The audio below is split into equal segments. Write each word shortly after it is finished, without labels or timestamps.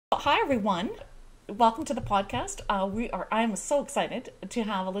hi everyone. Welcome to the podcast. I am so excited to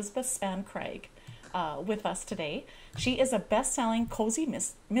have Elizabeth Spann Craig with us today. She is a best-selling cozy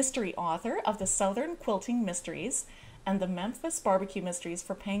mystery author of the Southern Quilting Mysteries and the Memphis Barbecue Mysteries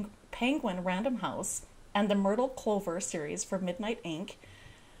for Penguin Random House and the Myrtle Clover series for Midnight Inc.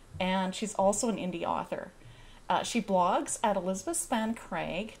 And she's also an indie author. She blogs at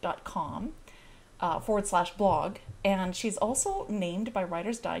elizabethspanncraig.com /blog, and she's also named by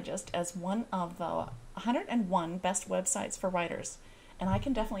Writer's Digest as one of the 101 best websites for writers. And I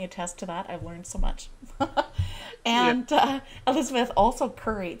can definitely attest to that. I've learned so much. And Elizabeth also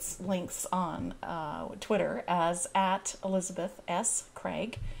curates links on Twitter as at Elizabeth S.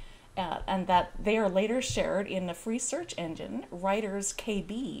 Craig, and that they are later shared in the free search engine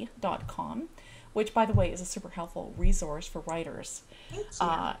writerskb.com, which, by the way, is a super helpful resource for writers.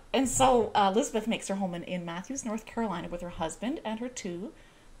 And so Elizabeth makes her home in Matthews, North Carolina with her husband and her 2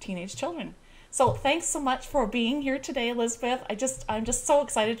 teenage children. So thanks so much for being here today, Elizabeth. I'm just so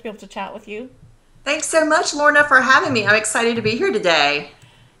excited to be able to chat with you. Thanks so much, Lorna, for having me. I'm excited to be here today.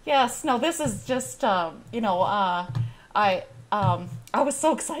 Yes, no, this is just, I was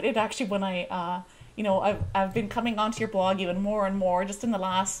so excited actually when I've been coming onto your blog even more and more just in the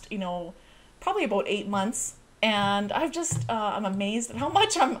last, probably about 8 months. And I'm amazed at how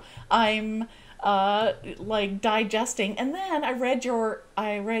much I'm like digesting. And then I read your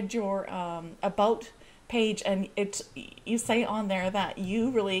about page, and you say on there that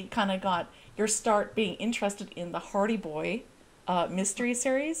you really kind of got your start being interested in the Hardy Boy mystery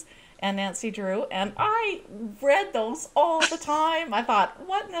series and Nancy Drew, and I read those all the time. I thought,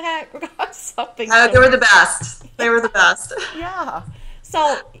 what in the heck? We got something. They were the best. They were the best. Yeah.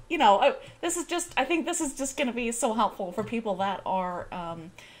 So, I think this is just going to be so helpful for people that are,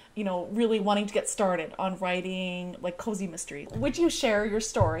 really wanting to get started on writing like cozy mysteries. Would you share your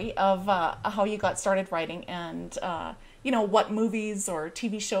story of how you got started writing and, what movies or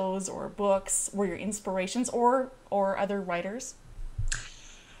TV shows or books were your inspirations or other writers?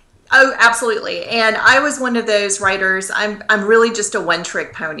 Oh, absolutely. And I was one of those writers. I'm really just a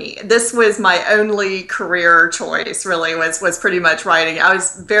one-trick pony. This was my only career choice, really, was pretty much writing. I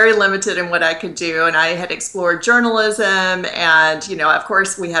was very limited in what I could do, and I had explored journalism, and, of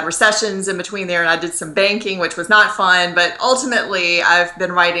course, we had recessions in between there, and I did some banking, which was not fun, but ultimately, I've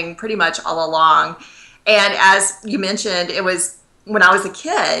been writing pretty much all along. And as you mentioned, it was when I was a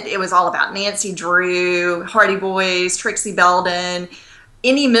kid, it was all about Nancy Drew, Hardy Boys, Trixie Belden,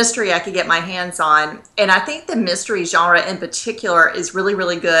 any mystery I could get my hands on. And I think the mystery genre in particular is really,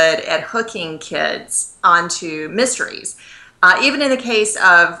 really good at hooking kids onto mysteries. Even in the case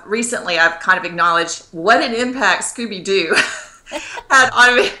of recently, I've kind of acknowledged what an impact Scooby-Doo had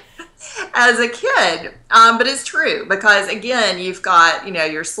on me as a kid. But it's true because, again, you've got,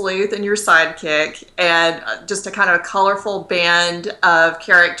 your sleuth and your sidekick and just a kind of a colorful band of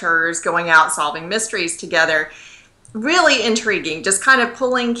characters going out solving mysteries together. Really intriguing, just kind of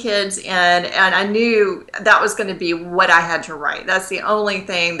pulling kids in, and I knew that was going to be what I had to write. That's the only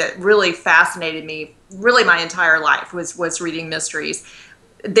thing that really fascinated me, really my entire life, was reading mysteries.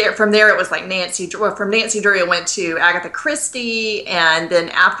 From there, it was like Nancy Drew. Well, from Nancy Drew, it went to Agatha Christie, and then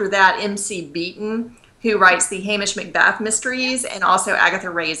after that, M.C. Beaton, who writes the Hamish Macbeth mysteries, and also Agatha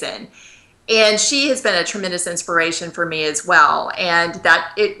Raisin. And she has been a tremendous inspiration for me as well. And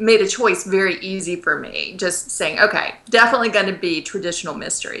that it made a choice very easy for me, just saying, okay, definitely going to be traditional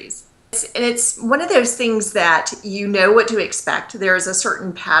mysteries. And it's one of those things that you know what to expect. There's a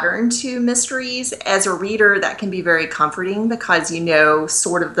certain pattern to mysteries. As a reader, that can be very comforting because you know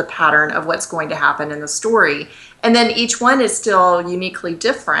sort of the pattern of what's going to happen in the story. And then each one is still uniquely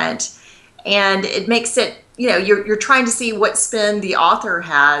different. And it makes it, you're trying to see what spin the author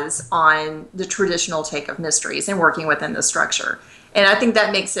has on the traditional take of mysteries and working within the structure. And I think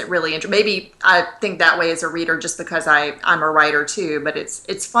that makes it really interesting. Maybe I think that way as a reader just because I'm a writer too, but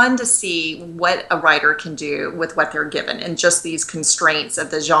it's fun to see what a writer can do with what they're given and just these constraints of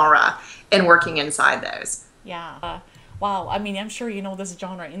the genre and working inside those. Yeah. Wow. I mean, I'm sure you know this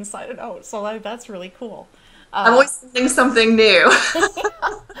genre inside and out, so that's really cool. I'm always learning something new.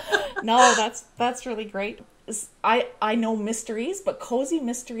 No, that's really great. I know mysteries, but cozy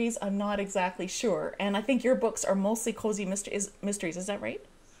mysteries, I'm not exactly sure. And I think your books are mostly cozy mysteries. Is that right?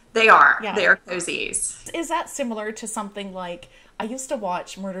 They are. Yeah. They are cozies. Is that similar to something like, I used to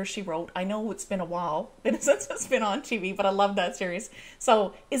watch Murder, She Wrote. I know it's been a while since it's been on TV, but I love that series.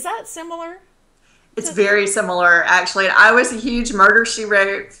 So is that similar? It's very similar, actually. I was a huge Murder, She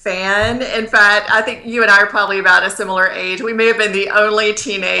Wrote fan. In fact, I think you and I are probably about a similar age. We may have been the only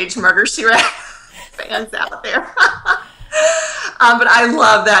teenage Murder, She Wrote fans out there. But I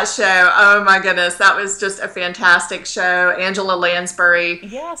love that show. Oh my goodness, that was just a fantastic show. Angela Lansbury,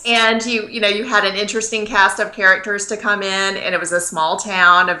 Yes. and you had an interesting cast of characters to come in, and it was a small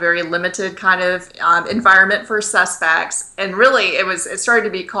town, a very limited kind of environment for suspects, and really it started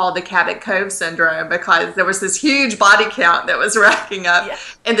to be called the Cabot Cove syndrome because there was this huge body count that was racking up Yeah.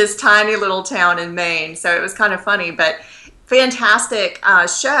 in this tiny little town in Maine. So it was kind of funny, but fantastic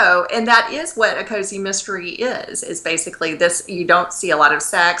show, and that is what a cozy mystery is basically this. You don't see a lot of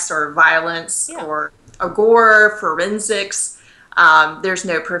sex or violence Yeah. or a gore, forensics. There's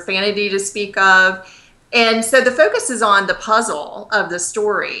no profanity to speak of, and so the focus is on the puzzle of the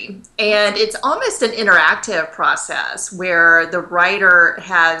story, and it's almost an interactive process where the writer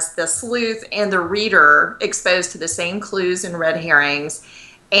has the sleuth and the reader exposed to the same clues and red herrings,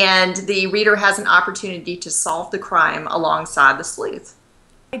 and the reader has an opportunity to solve the crime alongside the sleuth.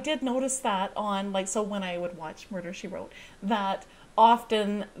 I did notice that on, like, so when I would watch Murder, She Wrote, that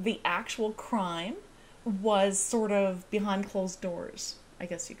often the actual crime was sort of behind closed doors, I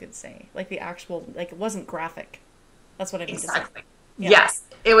guess you could say. Like the actual, like it wasn't graphic. That's what I mean to say. Exactly. Yeah. Yes,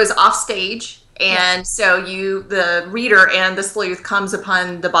 it was off stage, Yeah. and so the reader and the sleuth comes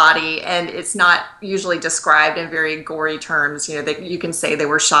upon the body, and it's not usually described in very gory terms. You can say they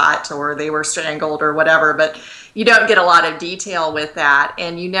were shot or they were strangled or whatever, but you don't get a lot of detail with that,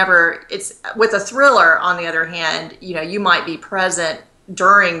 and you never. It's with a thriller, on the other hand, you might be present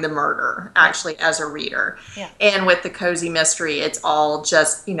during the murder actually as a reader. Yeah. And with the cozy mystery, it's all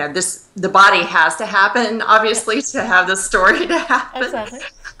just the body has to happen obviously to have the story to happen. Exactly.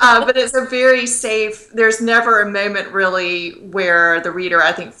 But it's a very safe. There's never a moment really where the reader,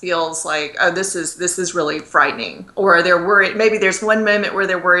 I think, feels like, oh, this is really frightening, or they're worried. Maybe there's one moment where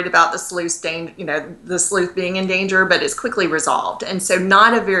they're worried about the sleuth being in danger, but it's quickly resolved, and so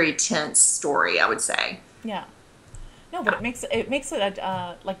not a very tense story, I would say. Yeah. No, but it makes it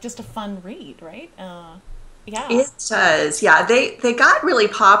like just a fun read, right? Yeah. It does. Yeah, they got really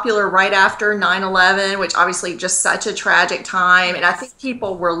popular right after 9/11, which obviously just such a tragic time, and I think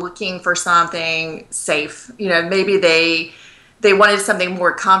people were looking for something safe. Maybe they wanted something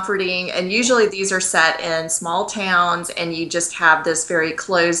more comforting, and usually these are set in small towns, and you just have this very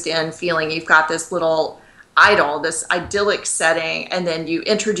closed-in feeling. You've got this little idyll, this idyllic setting, and then you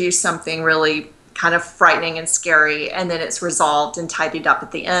introduce something really kind of frightening and scary, and then it's resolved and tidied up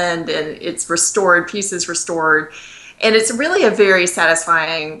at the end, and it's restored, pieces restored, and it's really a very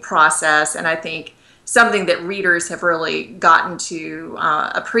satisfying process, and I think something that readers have really gotten to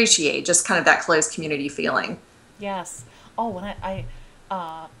appreciate, just kind of that close community feeling. Yes. Oh, and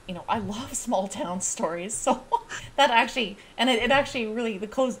I love small town stories. So that actually, and it actually really the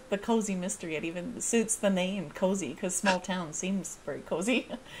cozy mystery. It even suits the name cozy because small town seems very cozy.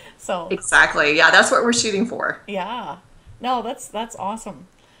 So Exactly. Yeah, that's what we're shooting for. yeah, no, that's awesome.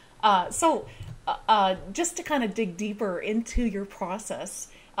 Just to kind of dig deeper into your process,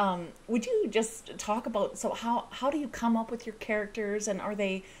 would you just talk about how do you come up with your characters, and are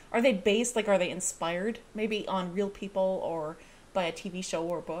they based, like, are they inspired maybe on real people or by a TV show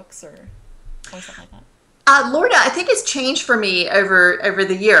or books or something like that? Lorna, I think it's changed for me over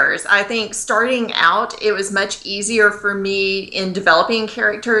the years. I think starting out, it was much easier for me in developing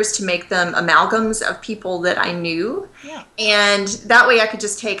characters to make them amalgams of people that I knew. Yeah. And that way I could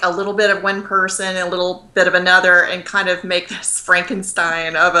just take a little bit of one person and a little bit of another and kind of make this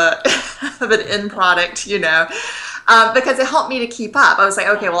Frankenstein of of an end product, because it helped me to keep up. I was like,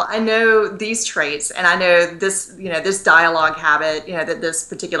 okay, well, I know these traits, and I know this dialogue habit, that this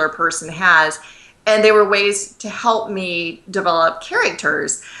particular person has. And they were ways to help me develop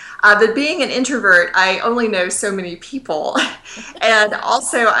characters. But being an introvert, I only know so many people. And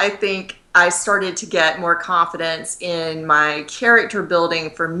also, I think I started to get more confidence in my character building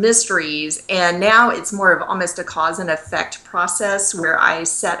for mysteries. And now it's more of almost a cause and effect process where I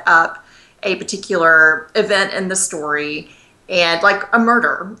set up a particular event in the story, and like a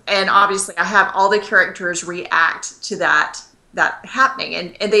murder. And obviously, I have all the characters react to that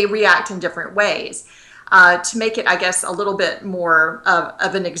happening, and they react in different ways. To make it, I guess, a little bit more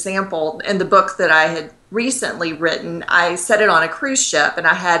of an example, in the book that I had recently written, I set it on a cruise ship, and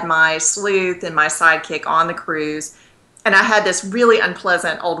I had my sleuth and my sidekick on the cruise, and I had this really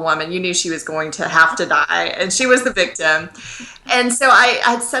unpleasant old woman. You knew she was going to have to die, and she was the victim. And so I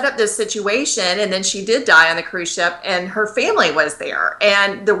had set up this situation, and then she did die on the cruise ship, and her family was there.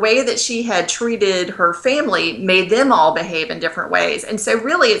 And the way that she had treated her family made them all behave in different ways. And so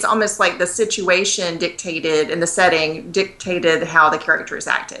really, it's almost like the situation dictated, and the setting dictated how the characters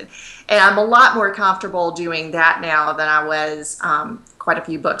acted. And I'm a lot more comfortable doing that now than I was quite a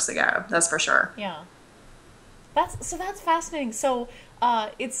few books ago. That's for sure. Yeah. That's fascinating. So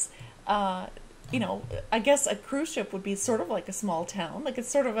it's you know, I guess a cruise ship would be sort of like a small town. Like it's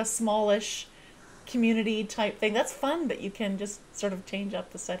sort of a smallish community type thing. That's fun that you can just sort of change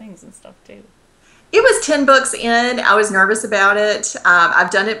up the settings and stuff too. It was 10 books in. I was nervous about it.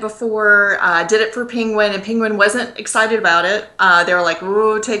 I've done it before. I did it for Penguin, and Penguin wasn't excited about it. They were like,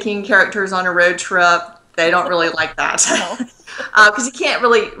 ooh, taking characters on a road trip. They don't really like that. No. Because you can't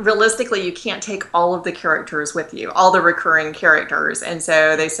really, realistically, you can't take all of the characters with you, all the recurring characters. And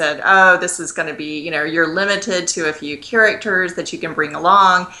so they said, oh, this is going to be, you know, you're limited to a few characters that you can bring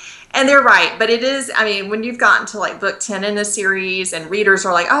along. And they're right. But it is, I mean, when you've gotten to like book 10 in a series and readers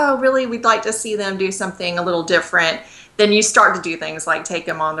are like, oh, really, we'd like to see them do something a little different, then you start to do things like take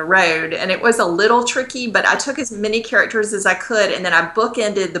them on the road. And it was a little tricky, but I took as many characters as I could. And then I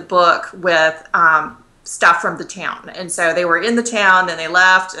bookended the book with stuff from the town. And so they were in the town, then they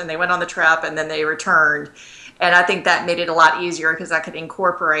left and they went on the trip and then they returned. And I think that made it a lot easier because I could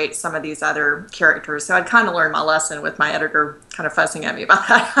incorporate some of these other characters. So I'd kind of learned my lesson with my editor kind of fussing at me about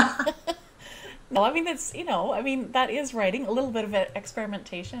that. No, I mean, it's, you know, I mean, that is writing, a little bit of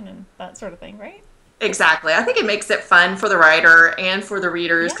experimentation and that sort of thing, right? Exactly. I think it makes it fun for the writer and for the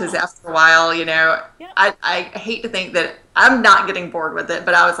readers because after a while, you know, I hate to think that I'm not getting bored with it,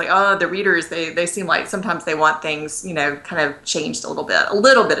 but I was like, oh, the readers, they seem like sometimes they want things, you know, kind of changed a little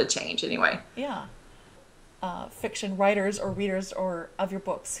bit of change anyway. Yeah. Fiction writers or readers or of your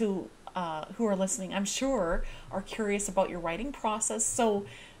books who are listening, I'm sure, are curious about your writing process. So,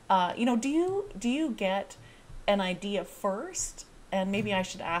 you know, do you get an idea first? And maybe I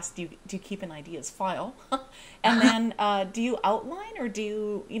should ask, do you keep an ideas file? And then do you outline, or do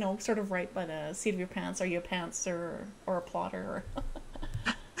you, you know, sort of write by the seat of your pants? Are you a pantser or a plotter?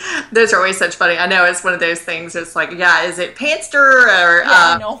 Those are always such funny. I know it's one of those things. It's like, yeah, is it pantster or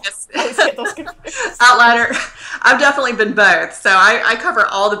I know. I always get those outliner? I've definitely been both. So I cover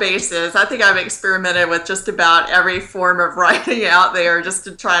all the bases. I think I've experimented with just about every form of writing out there just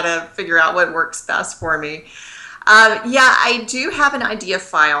to try to figure out what works best for me. Yeah, I do have an idea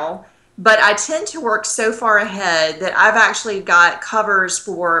file, but I tend to work so far ahead that I've actually got covers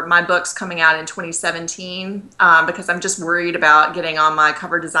for my books coming out in 2017 because I'm just worried about getting on my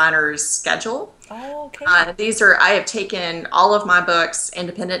cover designer's schedule. Oh, okay. I have taken all of my books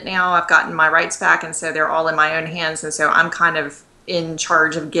independent now. I've gotten my rights back, and so they're all in my own hands. And so I'm kind of in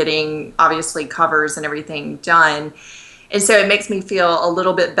charge of getting, obviously, covers and everything done. And so it makes me feel a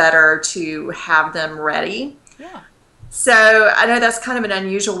little bit better to have them ready. Yeah. So I know that's kind of an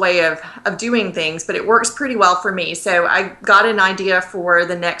unusual way of doing things, but it works pretty well for me. So I got an idea for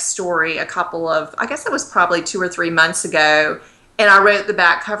the next story I guess it was probably 2 or 3 months ago, and I wrote the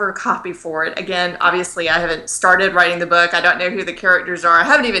back cover copy for it. Again, obviously I haven't started writing the book. I don't know who the characters are. I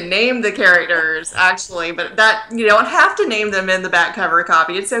haven't even named the characters, actually, but that, you don't have to name them in the back cover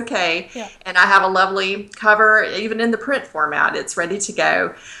copy. It's okay. Yeah. And I have a lovely cover, even in the print format. It's ready to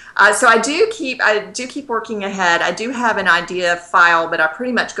go. So I do keep working ahead. I do have an idea file, but I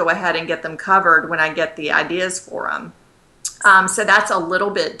pretty much go ahead and get them covered when I get the ideas for them. So that's a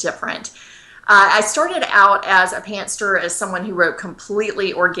little bit different. I started out as a pantster, as someone who wrote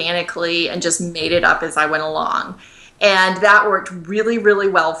completely organically and just made it up as I went along. And that worked really, really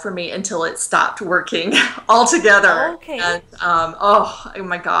well for me until it stopped working altogether. Okay. And, oh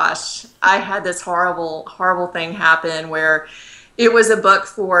my gosh, I had this horrible, horrible thing happen where it was a book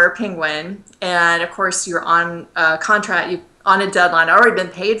for Penguin, and of course you're on a contract, on a deadline. I've already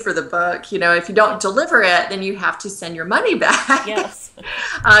been paid for the book. You know, if you don't deliver it, then you have to send your money back. Yes.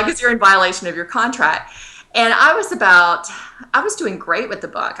 Because you're in violation of your contract. And I was doing great with the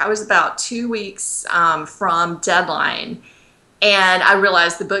book. I was about 2 weeks from deadline, and I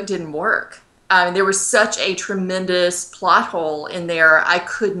realized the book didn't work. There was such a tremendous plot hole in there. I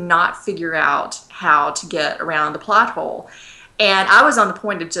could not figure out how to get around the plot hole. And I was on the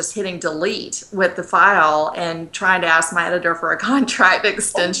point of just hitting delete with the file and trying to ask my editor for a contract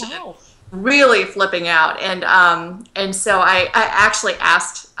extension. Oh, wow. Really flipping out. And so I actually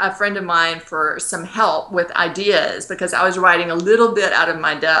asked a friend of mine for some help with ideas because I was writing a little bit out of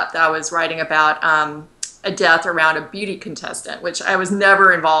my depth. I was writing about a death around a beauty contestant, which I was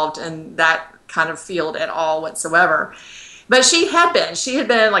never involved in that kind of field at all whatsoever. But she had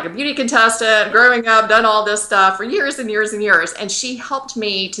been like a beauty contestant, growing up, done all this stuff for years and years and years. And she helped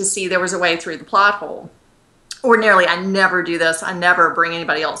me to see there was a way through the plot hole. Ordinarily, I never do this. I never bring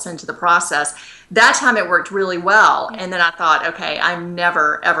anybody else into the process. That time it worked really well. And then I thought, okay, I'm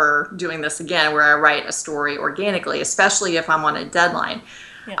never, ever doing this again where I write a story organically, especially if I'm on a deadline.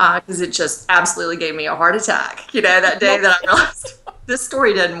 Because it just absolutely gave me a heart attack, that day that I realized this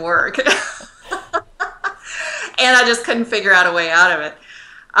story didn't work. and I just couldn't figure out a way out of it.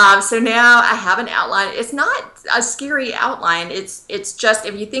 So now I have an outline. It's not a scary outline. It's just,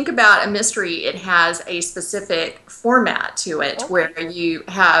 if you think about a mystery, it has a specific format to it, where you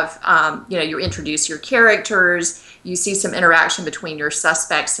have, you introduce your characters, you see some interaction between your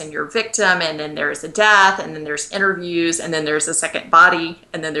suspects and your victim, and then there's a death, and then there's interviews, and then there's a second body,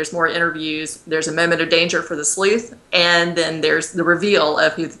 and then there's more interviews. There's a moment of danger for the sleuth, and then there's the reveal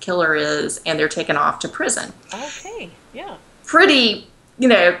of who the killer is, and they're taken off to prison. Okay, yeah. Pretty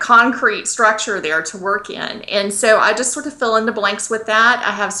concrete structure there to work in. And so I just sort of fill in the blanks with that.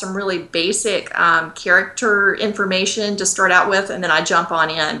 I have some really basic character information to start out with, and then I jump on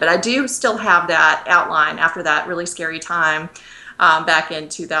in. But I do still have that outline after that really scary time back in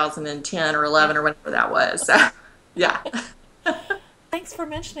 2010 or 11 or whenever that was. So, yeah. Thanks for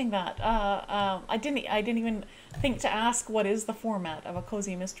mentioning that. I didn't even think to ask what is the format of a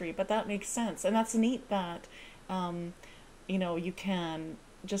cozy mystery, but that makes sense. And that's neat that you can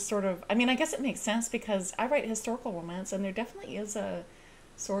just sort of, I mean, I guess it makes sense because I write historical romance, and there definitely is a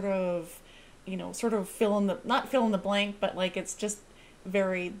sort of not fill in the blank, but like it's just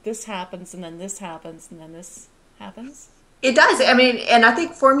very, this happens and then this happens and then this happens. It does. I mean, and I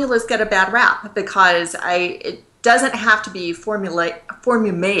think formulas get a bad rap because it doesn't have to be formulaic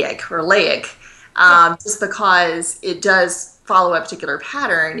or laic, just because it does follow a particular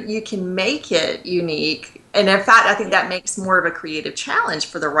pattern. You can make it unique. And in fact, I think that makes more of a creative challenge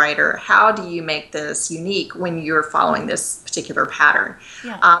for the writer. How do you make this unique when you're following this particular pattern?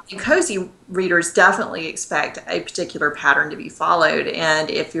 Yeah. And cozy readers definitely expect a particular pattern to be followed. And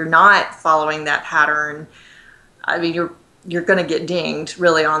if you're not following that pattern, I mean, you're going to get dinged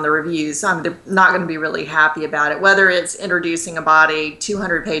really on the reviews. I'm not going to be really happy about it, whether it's introducing a body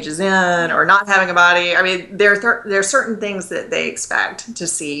 200 pages in or not having a body. I mean, there are certain things that they expect to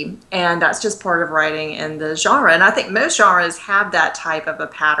see, and that's just part of writing in the genre. And I think most genres have that type of a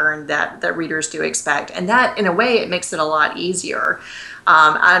pattern that readers do expect, and that, in a way, it makes it a lot easier.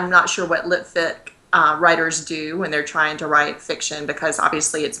 I'm not sure what lit fic writers do when they're trying to write fiction, because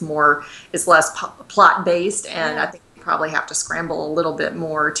obviously it's less plot based, and I think probably have to scramble a little bit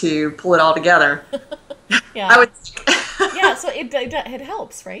more to pull it all together. Yeah. I would yeah, so it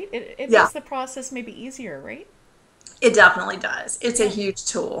helps, right? It makes the process maybe easier, right? It definitely does. It's a huge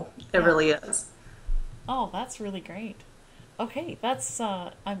tool. It really is. Oh, that's really great. Okay, that's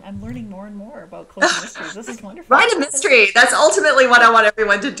I'm learning more and more about cozy mysteries. This is wonderful. Write a mystery. That's ultimately what I want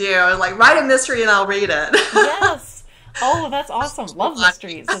everyone to do. Like, write a mystery and I'll read it. Yes. Oh, that's awesome. Love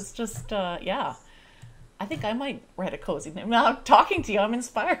mysteries. It's just yeah. I think I might write a cozy. Now I'm talking to you, I'm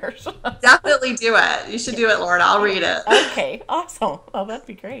inspired. Definitely do it. You should do it, Lauren. I'll read it. Okay, awesome. Oh, that'd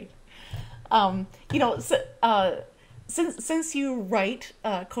be great. Since you write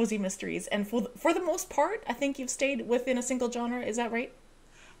cozy mysteries, and for the most part, I think you've stayed within a single genre. Is that right?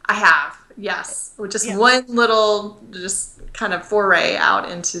 I have, yes. Just one little, just kind of foray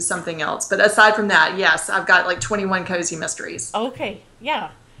out into something else. But aside from that, yes, I've got like 21 cozy mysteries. Okay, yeah.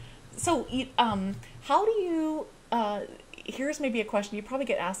 So, how do you, here's maybe a question, you probably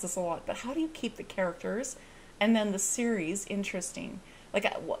get asked this a lot, but how do you keep the characters and then the series interesting?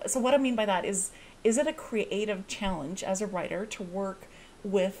 Like, so what I mean by that is it a creative challenge as a writer to work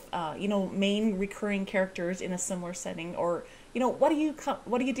with, main recurring characters in a similar setting? Or, what do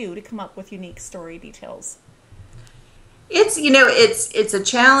you do to come up with unique story details? It's a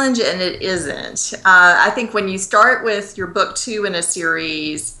challenge and it isn't. I think when you start with your book 2 in a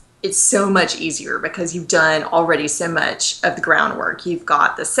series, it's so much easier because you've done already so much of the groundwork. You've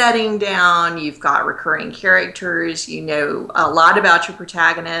got the setting down, you've got recurring characters, you know a lot about your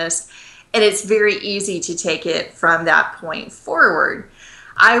protagonist, and it's very easy to take it from that point forward.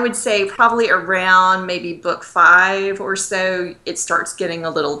 I would say probably around maybe book 5 or so, it starts getting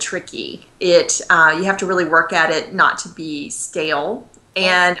a little tricky. You have to really work at it not to be stale.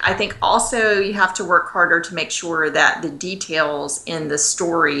 And I think also you have to work harder to make sure that the details in the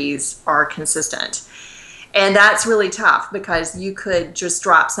stories are consistent. And that's really tough because you could just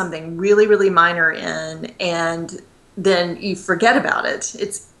drop something really, really minor in and then you forget about it.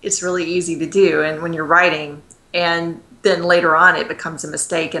 It's really easy to do, and when you're writing, and then later on it becomes a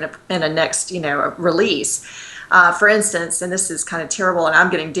mistake in a next release. For instance, and this is kind of terrible, and I'm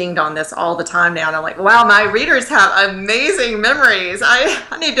getting dinged on this all the time now, and I'm like, wow, my readers have amazing memories.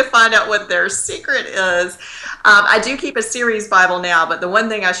 I need to find out what their secret is. I do keep a series Bible now, but the one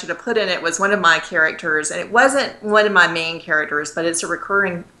thing I should have put in it was one of my characters, and it wasn't one of my main characters, but it's a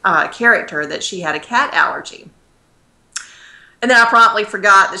recurring character that she had a cat allergy. And then I promptly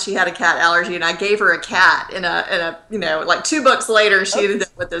forgot that she had a cat allergy, and I gave her a cat like 2 books later, she ended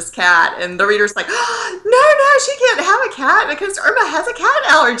up with this cat, and the reader's like, oh, no, she can't have a cat because Irma has a cat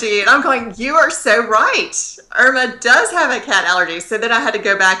allergy. And I'm going, you are so right. Irma does have a cat allergy. So then I had to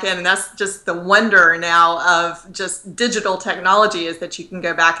go back in, and that's just the wonder now of just digital technology, is that you can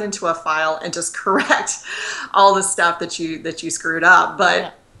go back into a file and just correct all the stuff that you screwed up.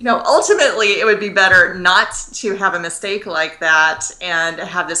 But ultimately, it would be better not to have a mistake like that and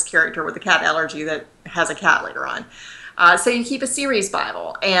have this character with a cat allergy that has a cat later on. So you keep a series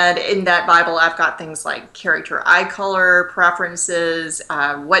Bible, and in that Bible, I've got things like character eye color, preferences,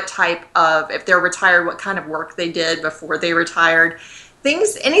 what type of, if they're retired, what kind of work they did before they retired.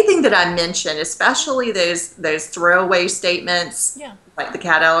 Anything that I mentioned, especially those throwaway statements, like the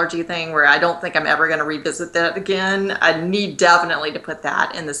cat allergy thing, where I don't think I'm ever going to revisit that again. I need definitely to put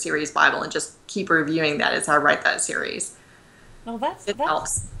that in the series Bible and just keep reviewing that as I write that series. No, it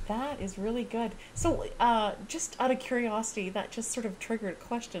helps. That is really good. So, just out of curiosity, that just sort of triggered a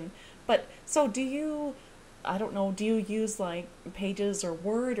question. But so, do you use like Pages or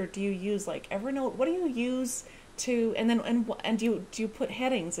Word, or do you use like Evernote? What do you use to, and do you put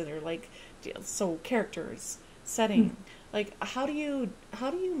headings in there, like, so characters, setting, like how do you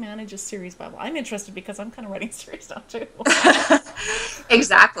manage a series Bible? I'm interested because I'm kind of writing series now too.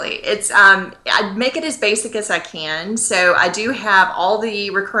 Exactly. It's I make it as basic as I can. So I do have all the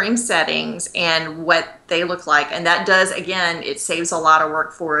recurring settings and what they look like, and that does, again, it saves a lot of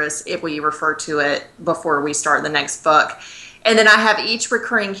work for us if we refer to it before we start the next book. And then I have each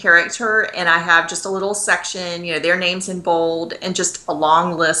recurring character, and I have just a little section, their names in bold, and just a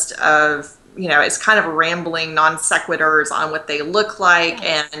long list of, it's kind of rambling non sequiturs on what they look like,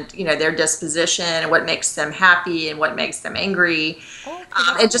 and, their disposition, and what makes them happy and what makes them angry,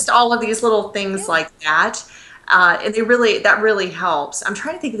 and just all of these little things like that. And that really helps. I'm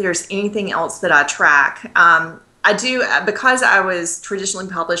trying to think if there's anything else that I track. I do, because I was traditionally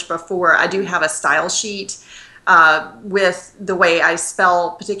published before, I do have a style sheet with the way I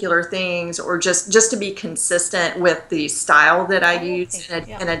spell particular things, or just to be consistent with the style that I use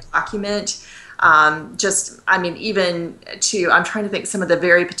in a document. I'm trying to think some of the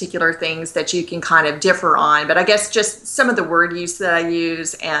very particular things that you can kind of differ on, but I guess just some of the word use that I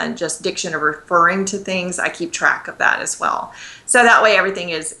use and just diction of referring to things, I keep track of that as well. So that way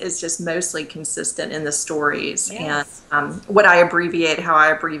everything is just mostly consistent in the stories, and what I abbreviate, how I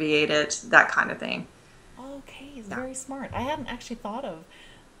abbreviate it, that kind of thing. Very smart. I hadn't actually thought of,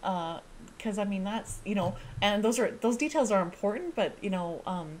 because that's, and those details are important, but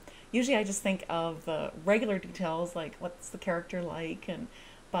usually I just think of the regular details, like what's the character like,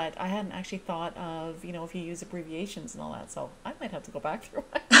 but I hadn't actually thought of, if you use abbreviations and all that, so I might have to go back through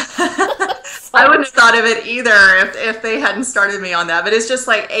it. I wouldn't have thought of it either if they hadn't started me on that, but it's just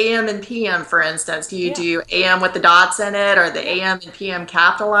like AM and PM, for instance. Do you do AM with the dots in it, or the AM and PM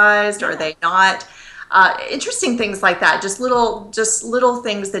capitalized, or are they not? Interesting things like that, just little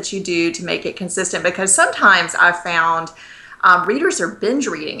things that you do to make it consistent, because sometimes I've found readers are binge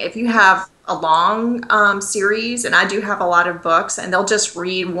reading. If you have a long series, and I do have a lot of books, and they'll just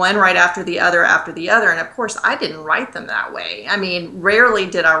read one right after the other, and of course I didn't write them that way. Rarely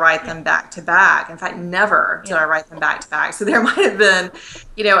did I write them back to back. In fact, never did I write them back to back. So there might have been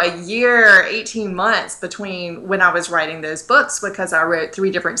a year, 18 months between when I was writing those books, because I wrote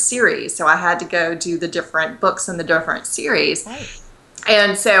 3 different series, so I had to go do the different books in the different series.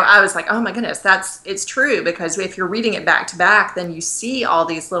 And so I was like, oh my goodness, it's true, because if you're reading it back to back, then you see all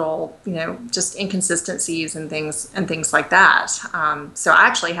these little, just inconsistencies and things like that. So I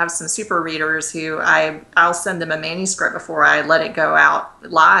actually have some super readers who I'll send them a manuscript before I let it go out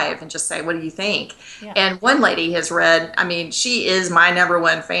live and just say, what do you think? And one lady has read, she is my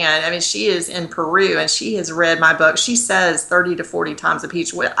 #1 fan. She is in Peru, and she has read my book. She says 30 to 40 times a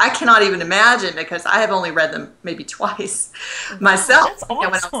piece. I cannot even imagine, because I have only read them maybe twice myself. That's awesome. When I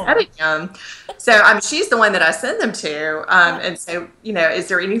was editing them. So she's the one that I send them to. And so, is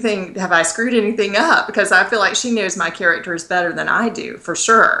there anything, have I screwed anything up? Because I feel like she knows my characters better than I do, for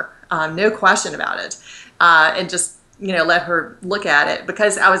sure. No question about it. And just, let her look at it,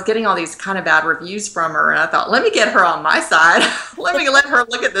 because I was getting all these kind of bad reviews from her, and I thought, let me get her on my side. let her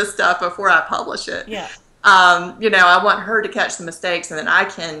look at this stuff before I publish it. I want her to catch the mistakes, and then I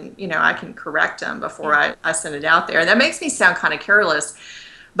can correct them before I send it out there. And that makes me sound kind of careless,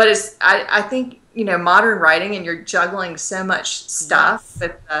 but I think, modern writing, and you're juggling so much stuff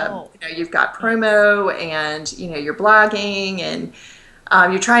with, you've got promo, and, you're blogging, and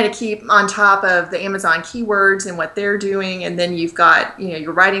You're trying to keep on top of the Amazon keywords and what they're doing, and then you've got,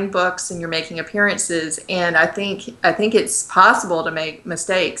 you're writing books and you're making appearances. And I think it's possible to make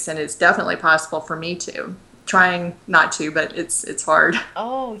mistakes, and it's definitely possible for me to. Trying not to, but it's hard.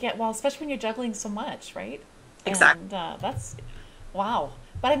 Oh, yeah. Well, especially when you're juggling so much, right? Exactly. And that's wow.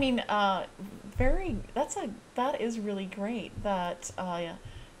 But I mean, that is really great that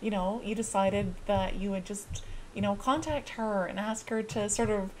you decided that you would just contact her and ask her to sort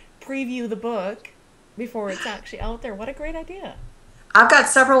of preview the book before it's actually out there. What a great idea. I've got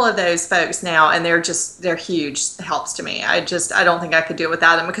several of those folks now, and they're huge helps to me. I don't think I could do it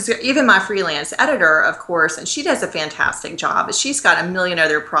without them, because even my freelance editor, of course, and she does a fantastic job, but she's got a million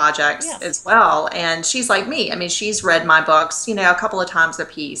other projects Yes. as well. And she's like me. I mean, she's read my books, a couple of times a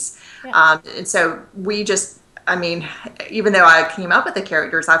piece. Yeah. And so I mean, even though I came up with the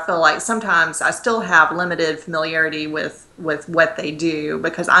characters, I feel like sometimes I still have limited familiarity with what they do,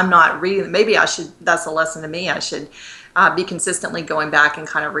 because I'm not reading. Maybe I should, that's a lesson to me. I should be consistently going back and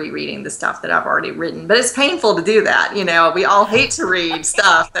kind of rereading the stuff that I've already written. But it's painful to do that. We all hate to read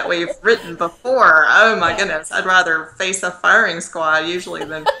stuff that we've written before. Oh my goodness. I'd rather face a firing squad usually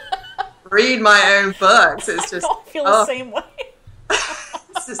than read my own books. It's just, I feel the same way.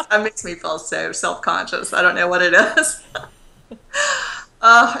 it makes me feel so self-conscious. I don't know what it is.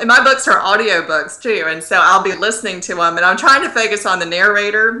 And my books are audio books too, and so I'll be listening to them, and I'm trying to focus on the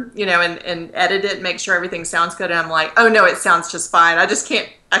narrator, and edit it, make sure everything sounds good. And I'm like, oh no, it sounds just fine. I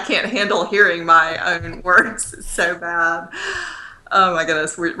can't handle hearing my own words. It's so bad. Oh my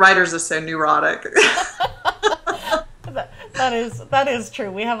goodness, writers are so neurotic. That is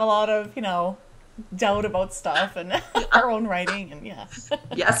true. We have a lot of doubt about stuff and our own writing, and yeah.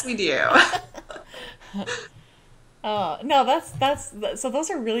 Yes, we do. No, that's so those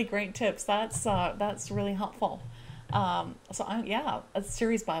are really great tips. That's really helpful. A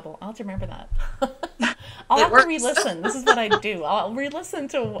series Bible. I'll have to remember that. I'll have to re-listen. This is what I do. I'll re-listen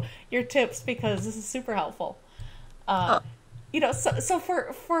to your tips because this is super helpful. So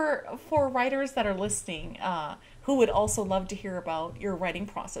for writers that are listening, who would also love to hear about your writing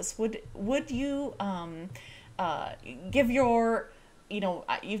process, would you give your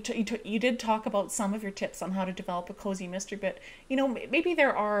you did talk about some of your tips on how to develop a cozy mystery, but maybe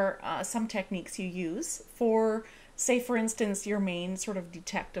there are some techniques you use for, say, for instance, your main sort of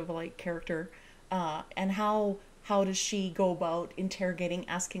detective-like character, and how does she go about interrogating,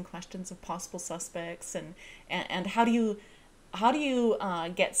 asking questions of possible suspects, and how do you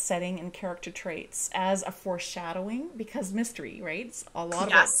get setting and character traits as a foreshadowing, because mystery, right? It's a lot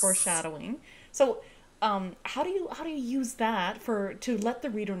about foreshadowing. So how do you use that to let the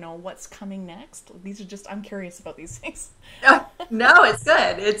reader know what's coming next? I'm curious about these things. No, it's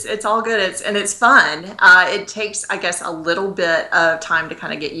good. It's all good. It's fun. It takes, I guess, a little bit of time to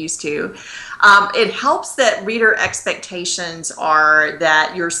kind of get used to. It helps that reader expectations are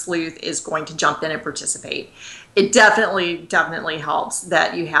that your sleuth is going to jump in and participate. It definitely helps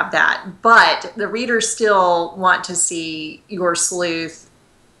that you have that. But the readers still want to see your sleuth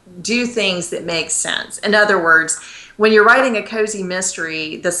do things that make sense. In other words, when you're writing a cozy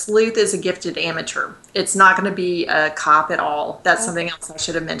mystery, the sleuth is a gifted amateur. It's not going to be a cop at all. That's something else I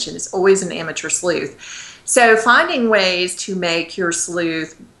should have mentioned. It's always an amateur sleuth. So finding ways to make your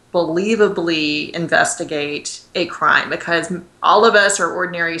sleuth believably investigate a crime, because all of us are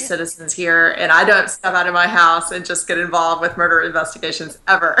ordinary citizens here, and I don't step out of my house and just get involved with murder investigations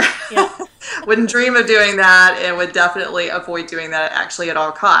ever. Yeah. Wouldn't dream of doing that, and would definitely avoid doing that actually at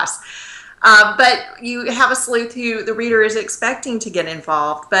all costs. But you have a sleuth who the reader is expecting to get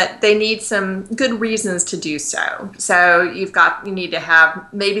involved, but they need some good reasons to do so. So you need to have,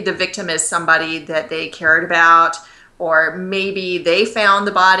 maybe the victim is somebody that they cared about, or maybe they found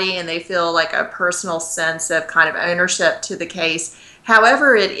the body and they feel like a personal sense of kind of ownership to the case.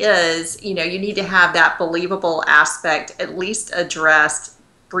 However it is, you need to have that believable aspect at least addressed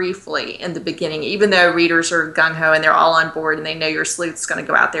briefly in the beginning, even though readers are gung-ho and they're all on board and they know your sleuth's going to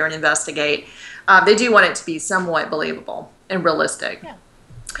go out there and investigate. They do want it to be somewhat believable and realistic. Yeah.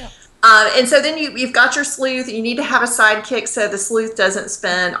 Yeah. And so then you've got your sleuth. You need to have a sidekick so the sleuth doesn't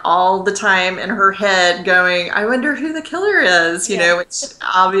spend all the time in her head going, I wonder who the killer is, which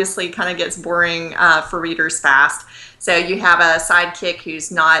obviously kind of gets boring for readers fast. So you have a sidekick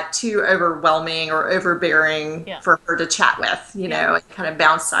who's not too overwhelming or overbearing for her to chat with, and kind of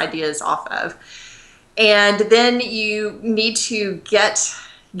bounce ideas off of. And then you need to get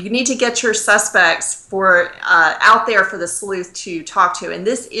your suspects out there for the sleuth to talk to. And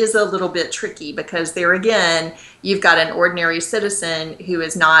this is a little bit tricky because there again, you've got an ordinary citizen who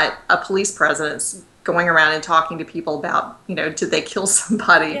is not a police presence going around and talking to people about, did they kill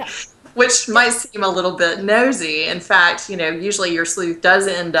somebody? Yeah. Which might seem a little bit nosy. In fact, usually your sleuth does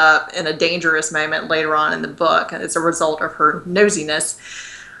end up in a dangerous moment later on in the book as a result of her nosiness.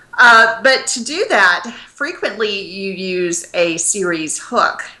 But to do that, frequently you use a series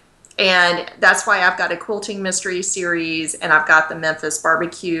hook. And that's why I've got a quilting mystery series and I've got the Memphis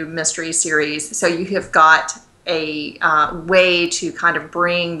barbecue mystery series. So you have got a way to kind of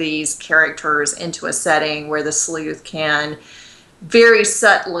bring these characters into a setting where the sleuth can very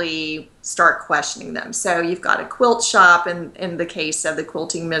subtly start questioning them. So you've got a quilt shop in the case of the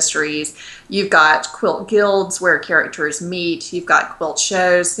quilting mysteries. You've got quilt guilds where characters meet. You've got quilt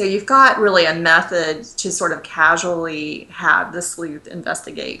shows. So you've got really a method to sort of casually have the sleuth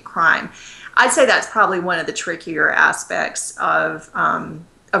investigate crime. I'd say that's probably one of the trickier aspects of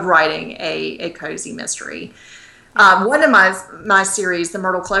writing a cozy mystery. One of my series, the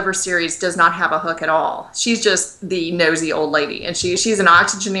Myrtle Clover series, does not have a hook at all. She's just the nosy old lady, and she's an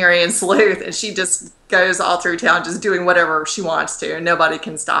octogenarian sleuth, and she just goes all through town just doing whatever she wants to, and nobody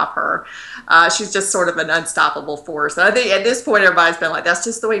can stop her. She's just sort of an unstoppable force. And I think at this point, everybody's been like, that's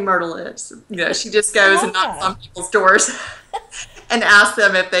just the way Myrtle is. She just goes and knocks on people's doors and asks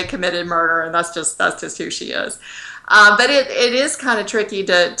them if they committed murder, and that's just who she is. But it is kind of tricky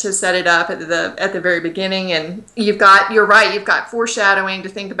to set it up at the very beginning, and you're right, you've got foreshadowing to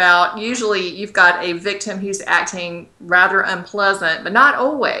think about. Usually you've got a victim who's acting rather unpleasant, but not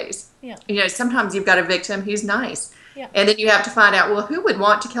always. Yeah. Sometimes you've got a victim who's nice. Yeah. And then you have to find out, well, who would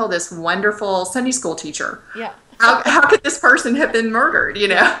want to kill this wonderful Sunday school teacher? Yeah. How could this person have been murdered,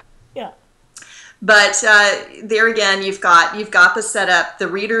 Yeah. But there again, you've got the setup. The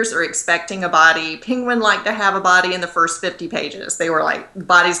readers are expecting a body. Penguin liked to have a body in the first 50 pages. They were like, the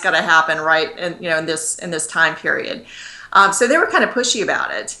body's got to happen right in this time period. So they were kind of pushy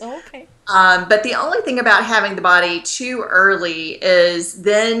about it. Oh, okay. But the only thing about having the body too early is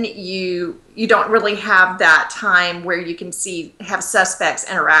then you don't really have that time where you can have suspects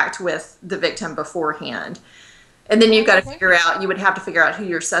interact with the victim beforehand. And then you would have to figure out who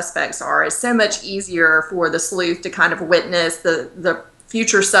your suspects are. It's so much easier for the sleuth to kind of witness the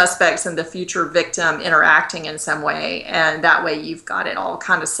future suspects and the future victim interacting in some way. And that way you've got it all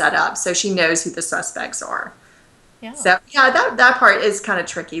kind of set up so she knows who the suspects are. Yeah. So yeah, that part is kind of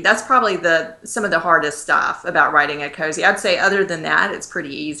tricky. That's probably some of the hardest stuff about writing a cozy. I'd say other than that, it's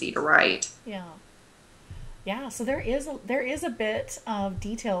pretty easy to write. Yeah. Yeah, so there is a bit of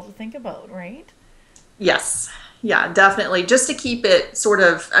detail to think about, right? Yes. Yeah, definitely. Just to keep it sort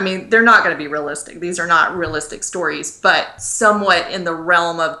of, they're not going to be realistic. These are not realistic stories, but somewhat in the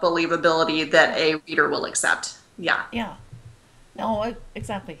realm of believability that a reader will accept. Yeah. Yeah. No,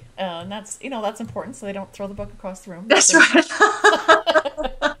 exactly. And that's important so they don't throw the book across the room. That's right.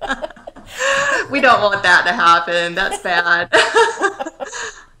 We don't want that to happen. That's bad.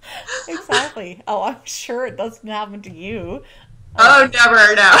 Exactly. Oh, I'm sure it doesn't happen to you. Oh,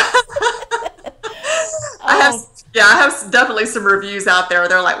 never, no. I have definitely some reviews out there.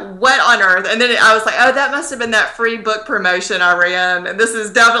 They're like, what on earth? And then I was like, oh, that must have been that free book promotion I ran. And this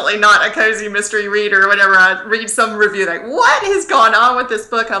is definitely not a cozy mystery reader. Whenever I read some review, like, what has gone on with this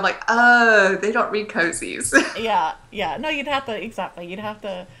book? I'm like, oh, they don't read cozies. Yeah. No, you'd have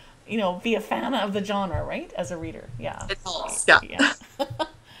to, be a fan of the genre, right? As a reader. Yeah. It helps. Yeah.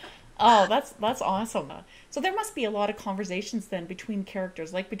 Oh, that's awesome. So there must be a lot of conversations then between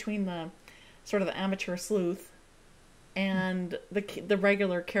characters, like between the sort of the amateur sleuth and the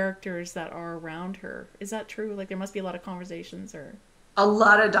regular characters that are around her. Is that true? Like there must be a lot of conversations or a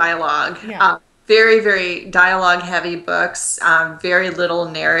lot of dialogue. Yeah. Very, very dialogue heavy books. Very little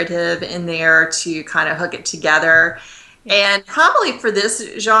narrative in there to kind of hook it together. Yeah. And probably for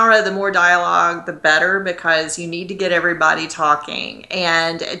this genre, the more dialogue, the better, because you need to get everybody talking.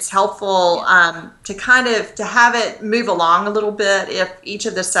 And it's helpful to have it move along a little bit if each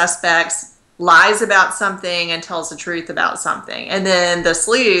of the suspects lies about something and tells the truth about something. And then the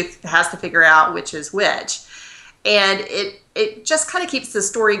sleuth has to figure out which is which. And it just kind of keeps the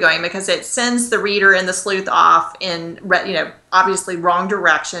story going because it sends the reader and the sleuth off in, obviously wrong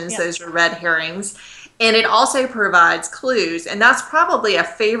directions. Yeah. Those are red herrings. And it also provides clues. And that's probably a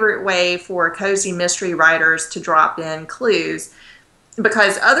favorite way for cozy mystery writers to drop in clues.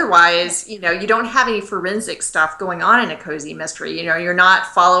 Because otherwise, you don't have any forensic stuff going on in a cozy mystery. You're not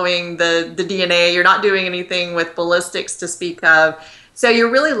following the DNA. You're not doing anything with ballistics to speak of. So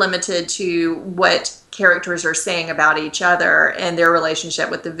you're really limited to what characters are saying about each other and their relationship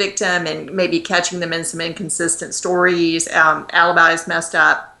with the victim and maybe catching them in some inconsistent stories, alibis messed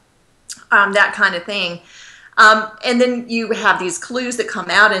up. That kind of thing. And then you have these clues that come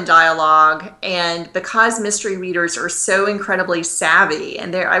out in dialogue, and because mystery readers are so incredibly savvy,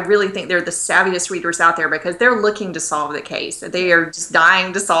 and I really think they're the savviest readers out there because they're looking to solve the case. They are just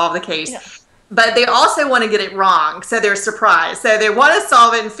dying to solve the case. Yeah. But they also want to get it wrong, so they're surprised. So they want to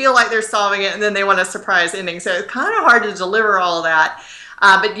solve it and feel like they're solving it, and then they want a surprise ending. So it's kind of hard to deliver all of that.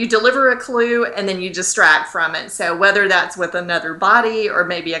 But you deliver a clue and then you distract from it. So whether that's with another body or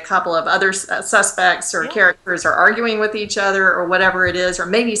maybe a couple of other suspects or characters are arguing with each other or whatever it is, or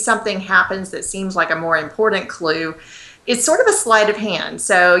maybe something happens that seems like a more important clue, it's sort of a sleight of hand.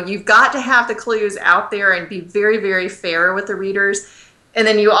 So you've got to have the clues out there and be very, very fair with the readers. And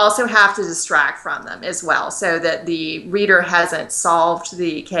then you also have to distract from them as well so that the reader hasn't solved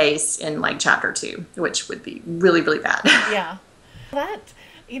the case in like chapter 2, which would be really, really bad. Yeah. That,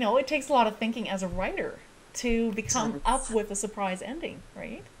 it takes a lot of thinking as a writer to come up with a surprise ending,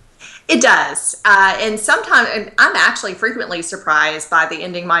 right? It does. And sometimes, and I'm actually frequently surprised by the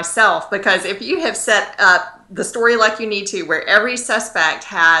ending myself, because if you have set up the story like you need to, where every suspect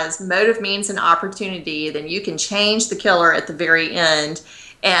has motive, means, and opportunity, then you can change the killer at the very end.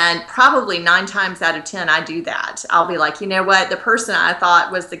 And probably 9 times out of 10, I do that. I'll be like, you know what? The person I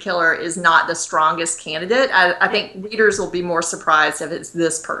thought was the killer is not the strongest candidate. I think readers will be more surprised if it's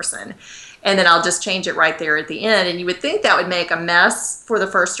this person. And then I'll just change it right there at the end. And you would think that would make a mess for the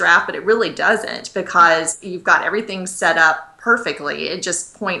first draft, but it really doesn't, because you've got everything set up perfectly. It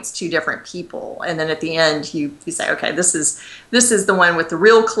just points to different people. And then at the end, you say, okay, this is the one with the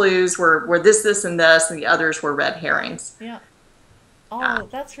real clues where this, and this, and the others were red herrings. Yeah. Oh,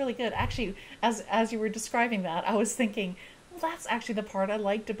 that's really good. Actually, as you were describing that, I was thinking, well, that's actually the part I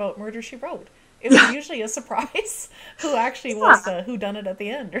liked about Murder, She Wrote. It was usually a surprise who actually was the whodunit at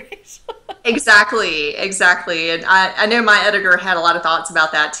the end, right? Exactly. And I know my editor had a lot of thoughts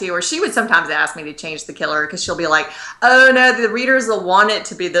about that too, or she would sometimes ask me to change the killer because she'll be like, oh no, the readers will want it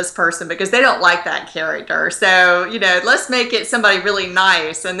to be this person because they don't like that character. So, let's make it somebody really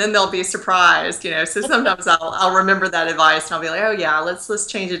nice and then they'll be surprised, So sometimes I'll remember that advice and I'll be like, oh yeah, let's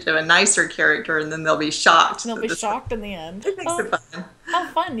change it to a nicer character, and then they'll be shocked. They'll be shocked in the end. It makes it fun. How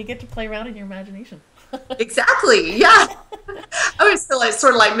fun. You get to play around in your imagination. Exactly. Yeah. I always feel like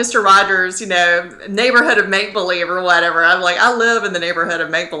sort of like Mr. Rogers, neighborhood of make-believe or whatever. I'm like, I live in the neighborhood of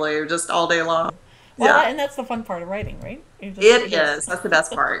make-believe just all day long. Well, and that's the fun part of writing, right? It is. That's the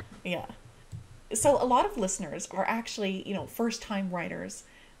best part. Yeah. So a lot of listeners are actually, first-time writers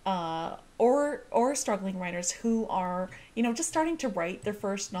or struggling writers who are, just starting to write their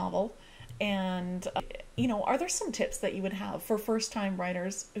first novel. And, are there some tips that you would have for first-time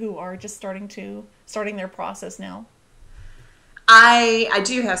writers who are just starting their process now? I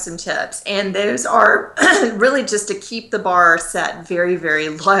do have some tips, and those are really just to keep the bar set very, very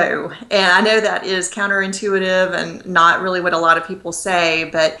low. And I know that is counterintuitive and not really what a lot of people say,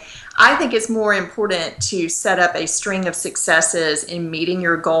 but I think it's more important to set up a string of successes in meeting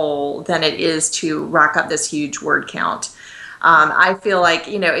your goal than it is to rack up this huge word count. I feel like,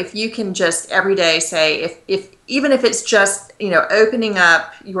 if you can just every day say, even if it's just, opening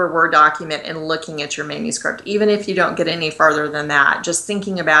up your Word document and looking at your manuscript, even if you don't get any further than that, just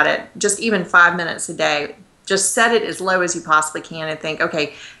thinking about it, just even 5 minutes a day, just set it as low as you possibly can and think,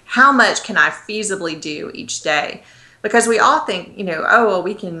 okay, how much can I feasibly do each day? Because we all think, oh, well,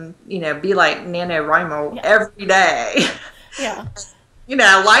 we can, be like NaNoWriMo every day. Yeah.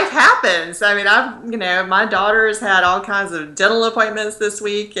 Life happens. I mean, my daughter has had all kinds of dental appointments this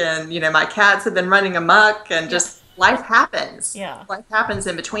week, and, my cats have been running amok, and just life happens. Yeah. Life happens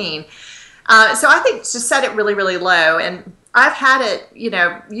in between. So I think just set it really, really low. And I've had it,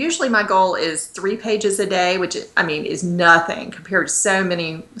 usually my goal is 3 pages a day, which, is nothing compared to so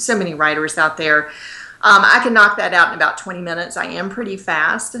many writers out there. I can knock that out in about 20 minutes. I am pretty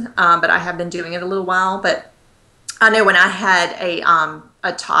fast, but I have been doing it a little while. But I know when I had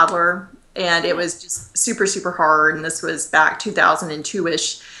a toddler and it was just super, super hard, and this was back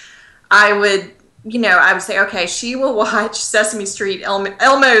 2002-ish, I would say, okay, she will watch Sesame Street,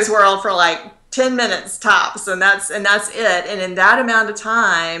 Elmo's World for like 10 minutes tops, and that's it. And in that amount of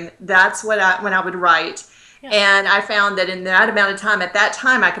time, that's when I would write. Yeah. And I found that in that amount of time, at that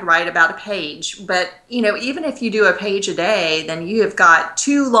time, I could write about a page. But, even if you do a page a day, then you have got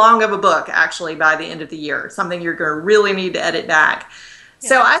too long of a book, actually, by the end of the year, something you're going to really need to edit back. Yeah.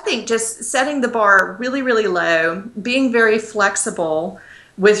 So I think just setting the bar really, really low, being very flexible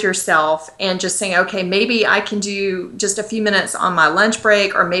with yourself, and just saying, okay, maybe I can do just a few minutes on my lunch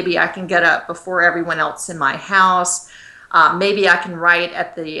break, or maybe I can get up before everyone else in my house. Maybe I can write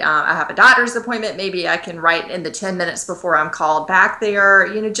at I have a doctor's appointment. Maybe I can write in the 10 minutes before I'm called back there.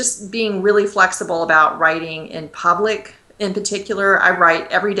 Just being really flexible about writing in public. In particular, I write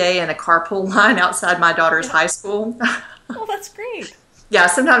every day in a carpool line outside my daughter's Yeah. high school. Oh, that's great. Yeah,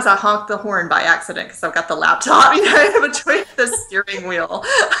 sometimes I honk the horn by accident because I've got the laptop, between the steering wheel,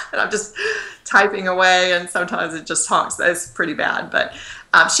 and I'm just typing away, and sometimes it just honks. That's pretty bad, but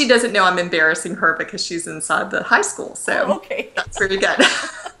she doesn't know I'm embarrassing her because she's inside the high school, Oh, so okay. that's very good.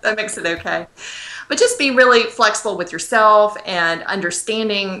 That makes it okay. But just be really flexible with yourself and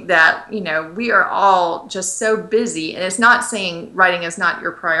understanding that, we are all just so busy, and it's not saying writing is not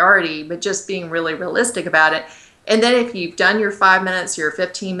your priority, but just being really realistic about it. And then if you've done your 5 minutes, your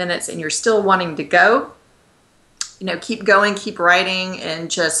 15 minutes, and you're still wanting to go, keep going, keep writing, and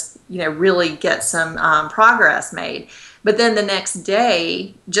just, really get some progress made. But then the next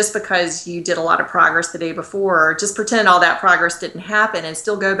day, just because you did a lot of progress the day before, just pretend all that progress didn't happen and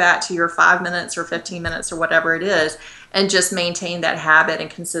still go back to your 5 minutes or 15 minutes or whatever it is, and just maintain that habit and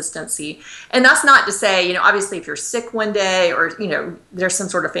consistency. And that's not to say, obviously if you're sick one day or, there's some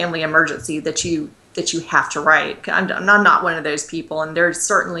sort of family emergency that you have to write. I'm not one of those people, and there's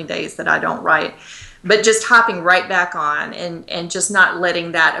certainly days that I don't write. But just hopping right back on and just not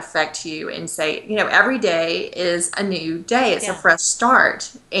letting that affect you, and say, every day is a new day. It's a fresh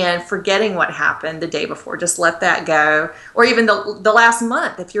start, and forgetting what happened the day before, just let that go. Or even the last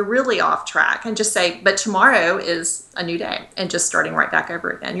month, if you're really off track, and just say, but tomorrow is a new day, and just starting right back over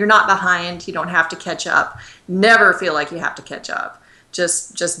again. You're not behind. You don't have to catch up. Never feel like you have to catch up.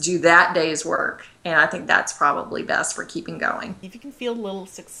 Just do that day's work. And I think that's probably best for keeping going. If you can feel a little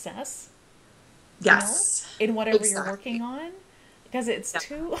success, Yes. in whatever Exactly. you're working on, because it's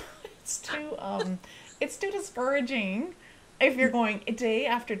too it's too discouraging if you're going day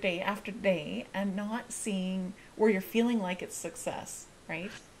after day after day and not seeing where you're feeling like it's success, right?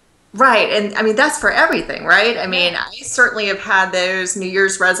 Right. And I mean, that's for everything, right? I mean, I certainly have had those New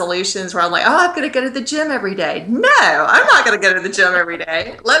Year's resolutions where I'm like, oh, I'm going to go to the gym every day. No, I'm not going to go to the gym every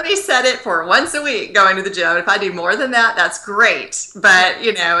day. Let me set it for once a week going to the gym. If I do more than that, that's great. But,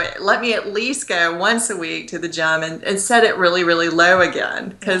 let me at least go once a week to the gym and set it really, really low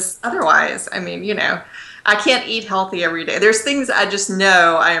again. Because otherwise, I mean, I can't eat healthy every day. There's things I just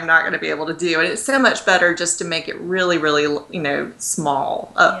know I am not going to be able to do. And it's so much better just to make it really, really,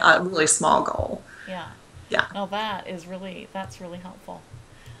 small, a really small goal. Yeah. Yeah. No, that's really helpful.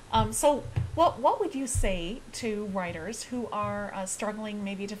 So what would you say to writers who are struggling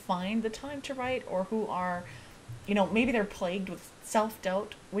maybe to find the time to write, or who are, maybe they're plagued with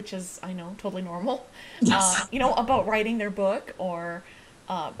self-doubt, which is, I know, totally normal, Yes. About writing their book, or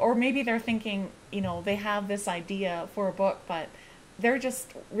maybe they're thinking, they have this idea for a book, but they're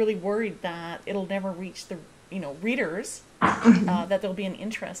just really worried that it'll never reach the, readers, that there'll be an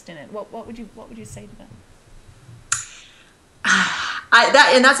interest in it. What would you say to them?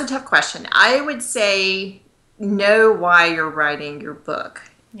 And that's a tough question. I would say know why you're writing your book.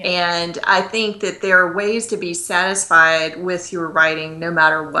 Yeah. And I think that there are ways to be satisfied with your writing no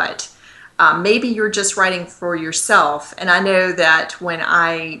matter what. Maybe you're just writing for yourself. And I know that when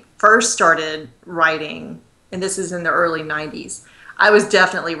I first started writing, and this is in the early 90s, I was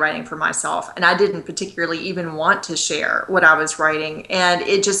definitely writing for myself. And I didn't particularly even want to share what I was writing. And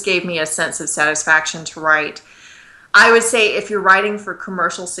it just gave me a sense of satisfaction to write. I would say if you're writing for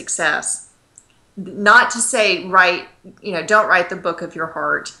commercial success, not to say don't write the book of your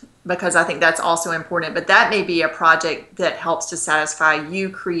heart, because I think that's also important, but that may be a project that helps to satisfy you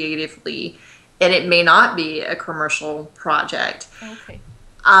creatively, and it may not be a commercial project. Okay.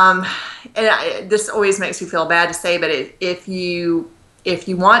 This always makes me feel bad to say, but if you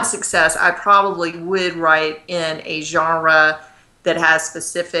want success, I probably would write in a genre that has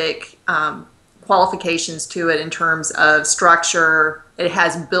specific qualifications to it in terms of structure. It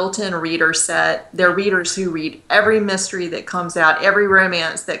has built-in reader set. There are readers who read every mystery that comes out, every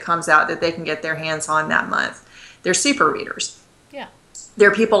romance that comes out that they can get their hands on that month. They're super readers. Yeah. There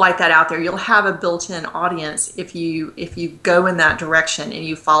are people like that out there. You'll have a built-in audience if you go in that direction and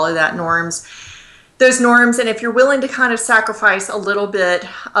you follow those norms. And if you're willing to kind of sacrifice a little bit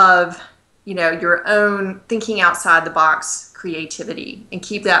of, your own thinking outside the box creativity, and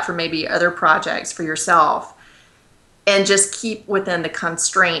keep that for maybe other projects for yourself, and just keep within the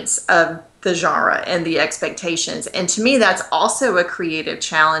constraints of the genre and the expectations. And to me, that's also a creative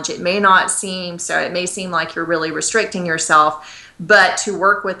challenge. It may not seem so. It may seem like you're really restricting yourself, but to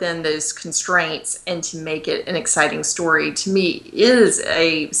work within those constraints and to make it an exciting story, to me, is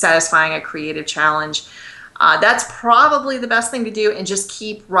a satisfying, a creative challenge. That's probably the best thing to do, and just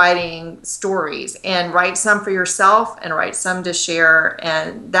keep writing stories and write some for yourself and write some to share.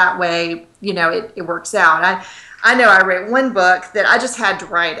 And that way, it works out. I know I wrote one book that I just had to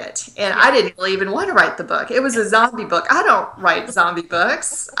write it, and I didn't really even want to write the book. It was a zombie book. I don't write zombie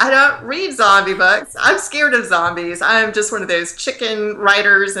books. I don't read zombie books. I'm scared of zombies. I'm just one of those chicken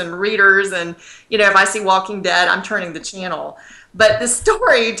writers and readers. And, if I see Walking Dead, I'm turning the channel. But the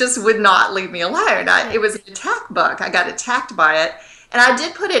story just would not leave me alone. It was an attack book. I got attacked by it. And I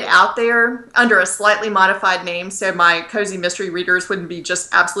did put it out there under a slightly modified name so my cozy mystery readers wouldn't be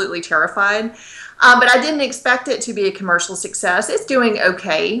just absolutely terrified. But I didn't expect it to be a commercial success. It's doing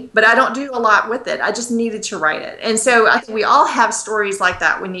okay, but I don't do a lot with it. I just needed to write it. And so I think we all have stories like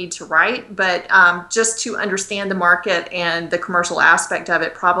that we need to write, but just to understand the market and the commercial aspect of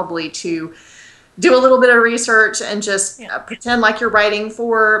it, probably to do a little bit of research and just pretend like you're writing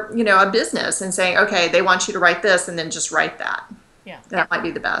for, a business and saying, okay, they want you to write this, and then just write that. Yeah. That might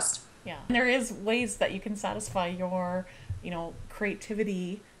be the best. Yeah. And there is ways that you can satisfy your,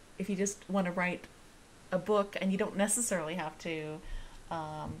 creativity if you just want to write a book, and you don't necessarily have to,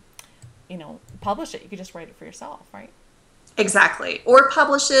 publish it. You could just write it for yourself, right? Exactly. Or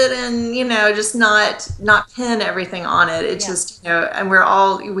publish it and, just not pin everything on it. It's just, and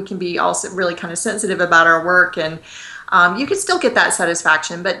we can be also really kind of sensitive about our work, and you can still get that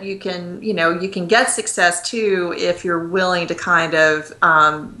satisfaction, but you can get success too if you're willing to kind of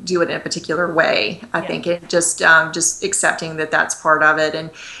do it in a particular way. I think it just accepting that that's part of it.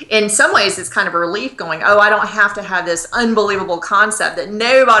 And in some ways it's kind of a relief going, oh, I don't have to have this unbelievable concept that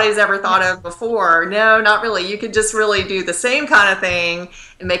nobody's ever thought of before. No, not really. You could just really do the same kind of thing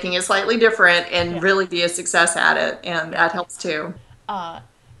and making it slightly different and really be a success at it. And that helps too.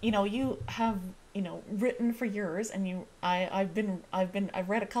 You have written for years, and I've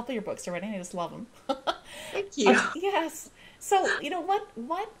read a couple of your books already, and I just love them. Thank you. Yes. So,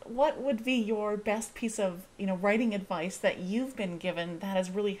 what would be your best piece of, writing advice that you've been given that has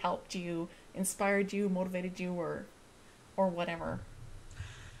really helped you, inspired you, motivated you, or whatever?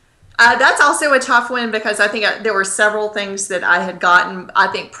 That's also a tough one, because I think there were several things that I had gotten. I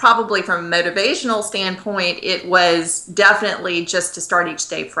think probably from a motivational standpoint, it was definitely just to start each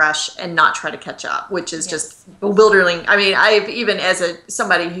day fresh and not try to catch up, which is just bewildering. I mean, I've even as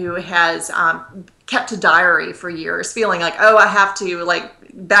somebody who has kept a diary for years, feeling like, oh, I have to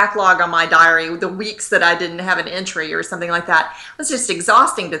backlog on my diary the weeks that I didn't have an entry or something like that. It was just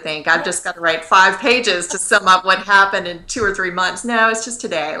exhausting to think I've just got to write 5 pages to sum up what happened in 2 or 3 months. No, it's just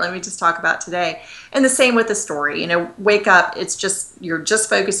today. Let me just talk about today. And the same with the story. Wake up. It's just, you're just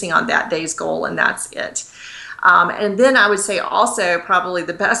focusing on that day's goal, and that's it. And then I would say also probably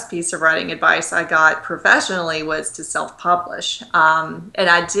the best piece of writing advice I got professionally was to self-publish. And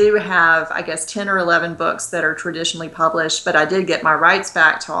I do have, I guess, 10 or 11 books that are traditionally published, but I did get my rights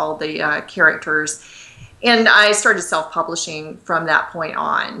back to all the characters. And I started self-publishing from that point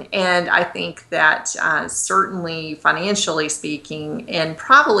on. And I think that certainly financially speaking, and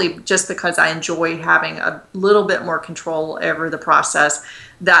probably just because I enjoy having a little bit more control over the process,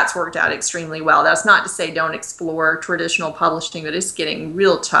 that's worked out extremely well. That's not to say don't explore traditional publishing, but it's getting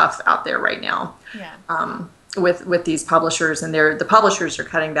real tough out there right now. Yeah. With these publishers, and the publishers are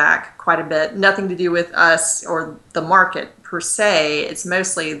cutting back quite a bit. Nothing to do with us or the market per se. It's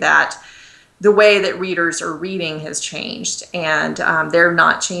mostly that the way that readers are reading has changed, and they're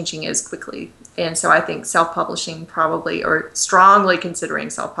not changing as quickly. And so I think self-publishing probably, or strongly considering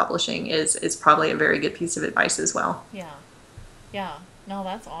self-publishing, is probably a very good piece of advice as well. Yeah. No,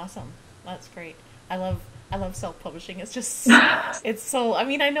 that's awesome. That's great. I love self-publishing. It's just, it's so, I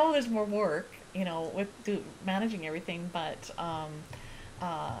mean, I know there's more work, with managing everything, but I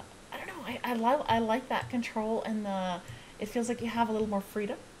don't know. I like that control, and it feels like you have a little more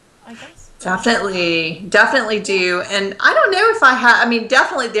freedom, I guess. Definitely do. And I don't know if I have,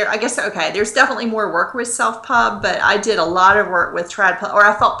 definitely there's definitely more work with self-pub, but I did a lot of work with TradPub, or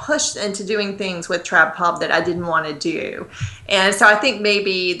I felt pushed into doing things with TradPub that I didn't want to do. And so I think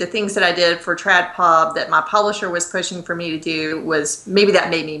maybe the things that I did for TradPub that my publisher was pushing for me to do was, maybe that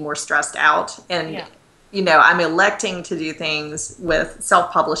made me more stressed out. And, I'm electing to do things with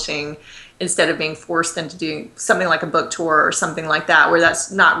self-publishing instead of being forced into doing something like a book tour or something like that, where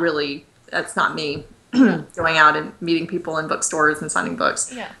that's not me going out and meeting people in bookstores and signing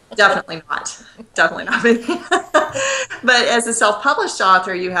books. Yeah. Definitely not me. But as a self-published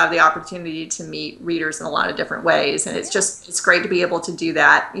author, you have the opportunity to meet readers in a lot of different ways. And it's great to be able to do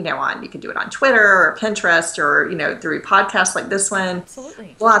that, you can do it on Twitter or Pinterest or, through podcasts like this one.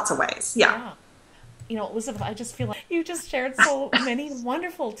 Absolutely. Lots of ways. Yeah. Elizabeth, I just feel like you just shared so many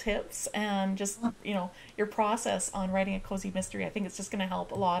wonderful tips and just, your process on writing a cozy mystery. I think it's just going to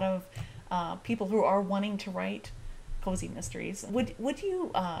help a lot of people who are wanting to write cozy mysteries. Would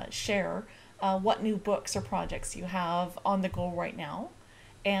you share what new books or projects you have on the go right now?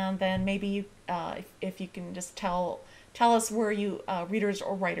 And then maybe if you can just tell us where you readers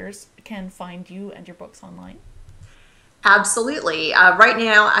or writers can find you and your books online. Absolutely. Right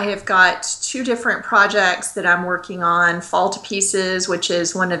now, I have got two different projects that I'm working on. Fall to Pieces, which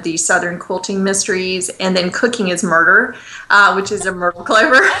is one of the Southern quilting mysteries, and then Cooking is Murder, which is a Myrtle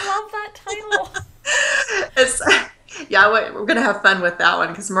Clover. I love that title. It's, yeah, we're going to have fun with that one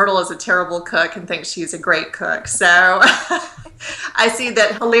because Myrtle is a terrible cook and thinks she's a great cook. So I see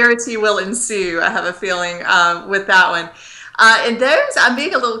that hilarity will ensue, I have a feeling, with that one. And those, I'm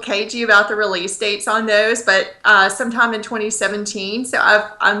being a little cagey about the release dates on those, but sometime in 2017. So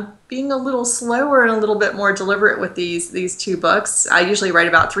I'm being a little slower and a little bit more deliberate with these two books. I usually write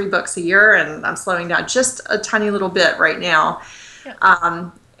about 3 books a year, and I'm slowing down just a tiny little bit right now. Yeah.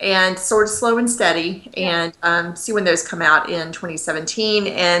 And sort of slow and steady, and see when those come out in 2017.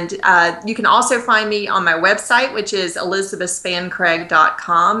 And you can also find me on my website, which is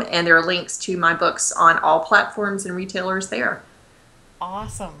elizabethspanncraig.com, and there are links to my books on all platforms and retailers there.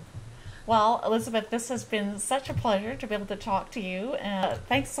 Awesome. Well, Elizabeth, this has been such a pleasure to be able to talk to you.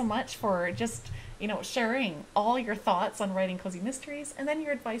 Thanks so much for just sharing all your thoughts on writing cozy mysteries, and then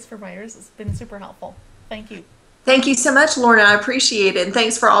your advice for writers. It's been super helpful. Thank you. Thank you so much, Lorna. I appreciate it. And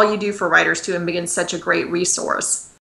thanks for all you do for writers too, and being such a great resource.